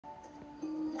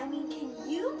mean, can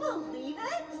you believe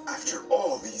it? After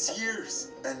all these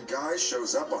years, and Guy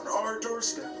shows up on our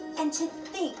doorstep. And to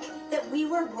think that we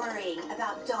were worrying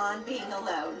about Dawn being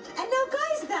alone. And now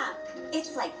Guy's back.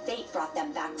 It's like fate brought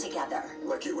them back together.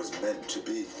 Like it was meant to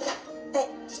be.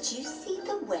 But did you see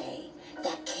the way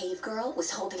that cave girl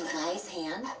was holding Guy's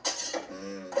hand?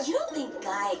 You don't think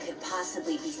Guy could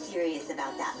possibly be serious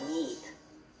about that Meep?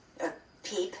 Or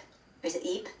Peep? Or is it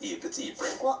Eep? Eep, it's Eep,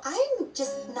 right? Well, I'm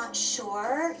just not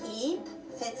sure Eep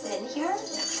fits in here.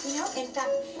 You know, in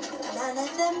fact, none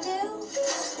of them do.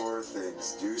 Poor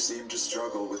things do seem to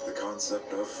struggle with the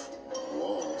concept of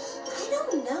walls. I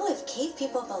don't know if cave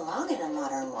people belong in a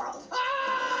modern world.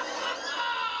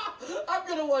 I'm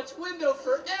gonna watch Window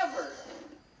forever.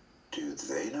 Do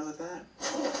they know that?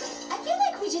 I feel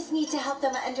like we just need to help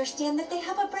them understand that they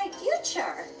have a bright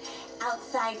future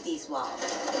outside these walls.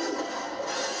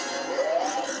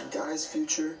 Guy's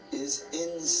future is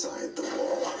inside the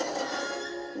wall.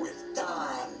 With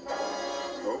Dawn.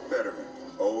 Oh, Betterman.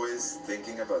 Always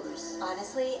thinking of others.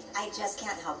 Honestly, I just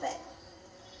can't help it.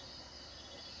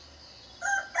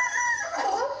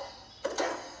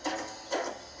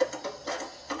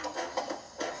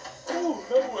 Oh,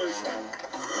 that was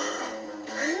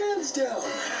hands down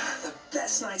the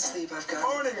best night's sleep I've got.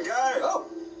 Morning, Guy. Oh,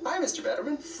 hi, Mr.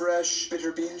 Betterman. Fresh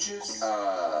bitter bean juice?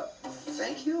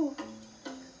 Thank you.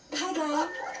 Hi, Guy.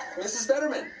 Mrs.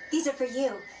 Betterman. These are for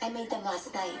you. I made them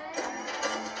last night.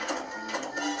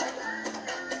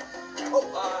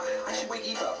 Oh, I should wake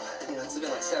Eve up. You know, it's been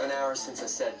like 7 hours since I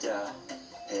said,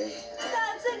 hey.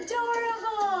 That's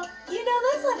adorable. You know,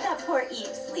 let's let that poor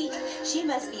Eve sleep. She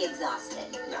must be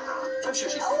exhausted. Nah, I'm sure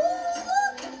she's... Oh,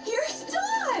 look! Here's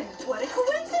Dawn! What a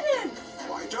coincidence!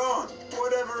 Why, Dawn,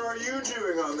 whatever are you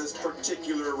doing on this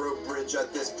particular rope bridge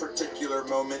at this particular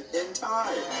moment in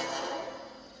time?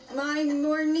 My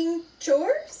morning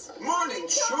chores? Morning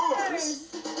chores?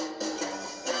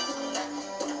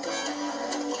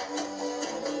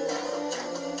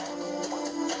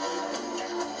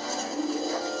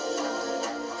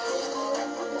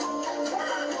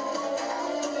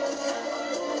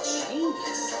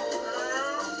 Genius.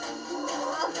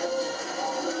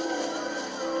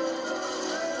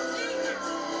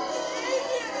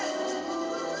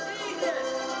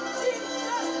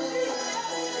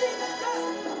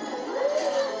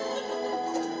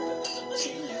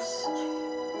 Genius.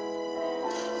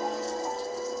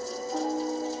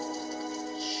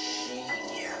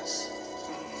 Genius.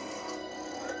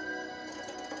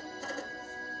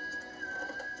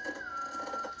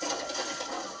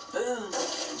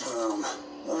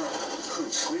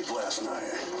 Couldn't sleep last night.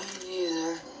 Me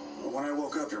neither. When I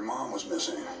woke up, your mom was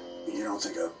missing. You don't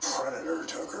think a predator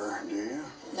took her, do you?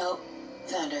 Nope.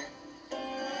 Thunder.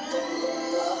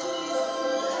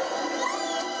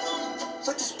 It's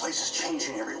like this place is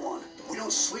changing everyone. We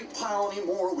don't sleep pile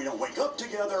anymore. We don't wake up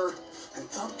together. And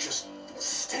Thump just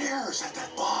stares at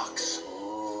that box.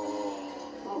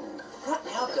 Not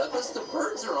now, Douglas. The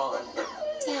birds are on.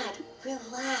 Dad,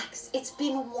 relax. It's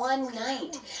been one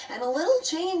night, and a little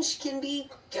change can be...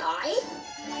 Guy?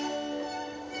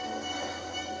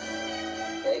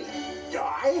 Hey.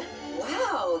 Guy?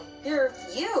 Wow, you're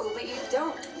you, but you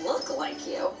don't look like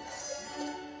you.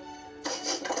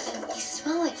 And you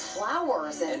smell like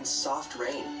flowers And soft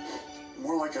rain.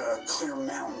 More like a clear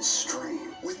mountain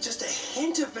stream. With just a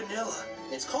hint of vanilla.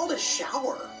 It's called a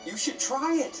shower. You should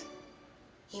try it.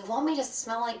 You want me to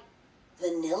smell like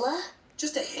vanilla?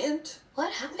 Just a hint.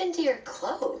 What happened to your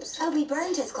clothes? Oh, we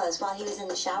burned his clothes while he was in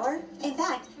the shower. In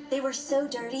fact, they were so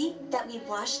dirty that we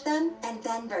washed them and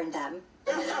then burned them.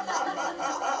 Come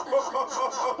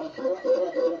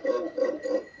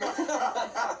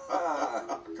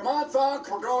on, Thunk,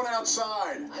 we're going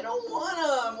outside. I don't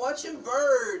wanna. I'm watching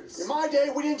birds. In my day,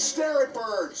 we didn't stare at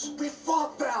birds. We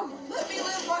fought them. Let me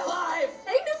live my life.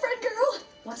 Hey, new friend girl.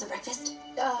 Want some breakfast?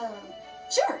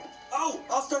 Sure. Oh,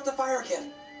 I'll start the fire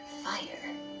again. Fire.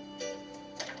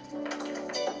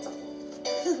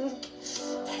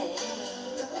 Hey.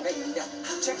 Hey, yeah,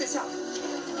 check this out.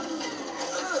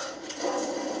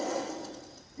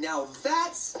 Now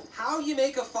that's how you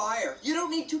make a fire. You don't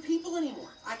need two people anymore.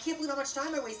 I can't believe how much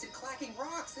time I wasted clacking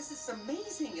rocks. This is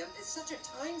amazing. It's such a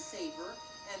time saver,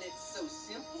 and it's so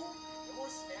simple. No more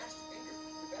smashed fingers.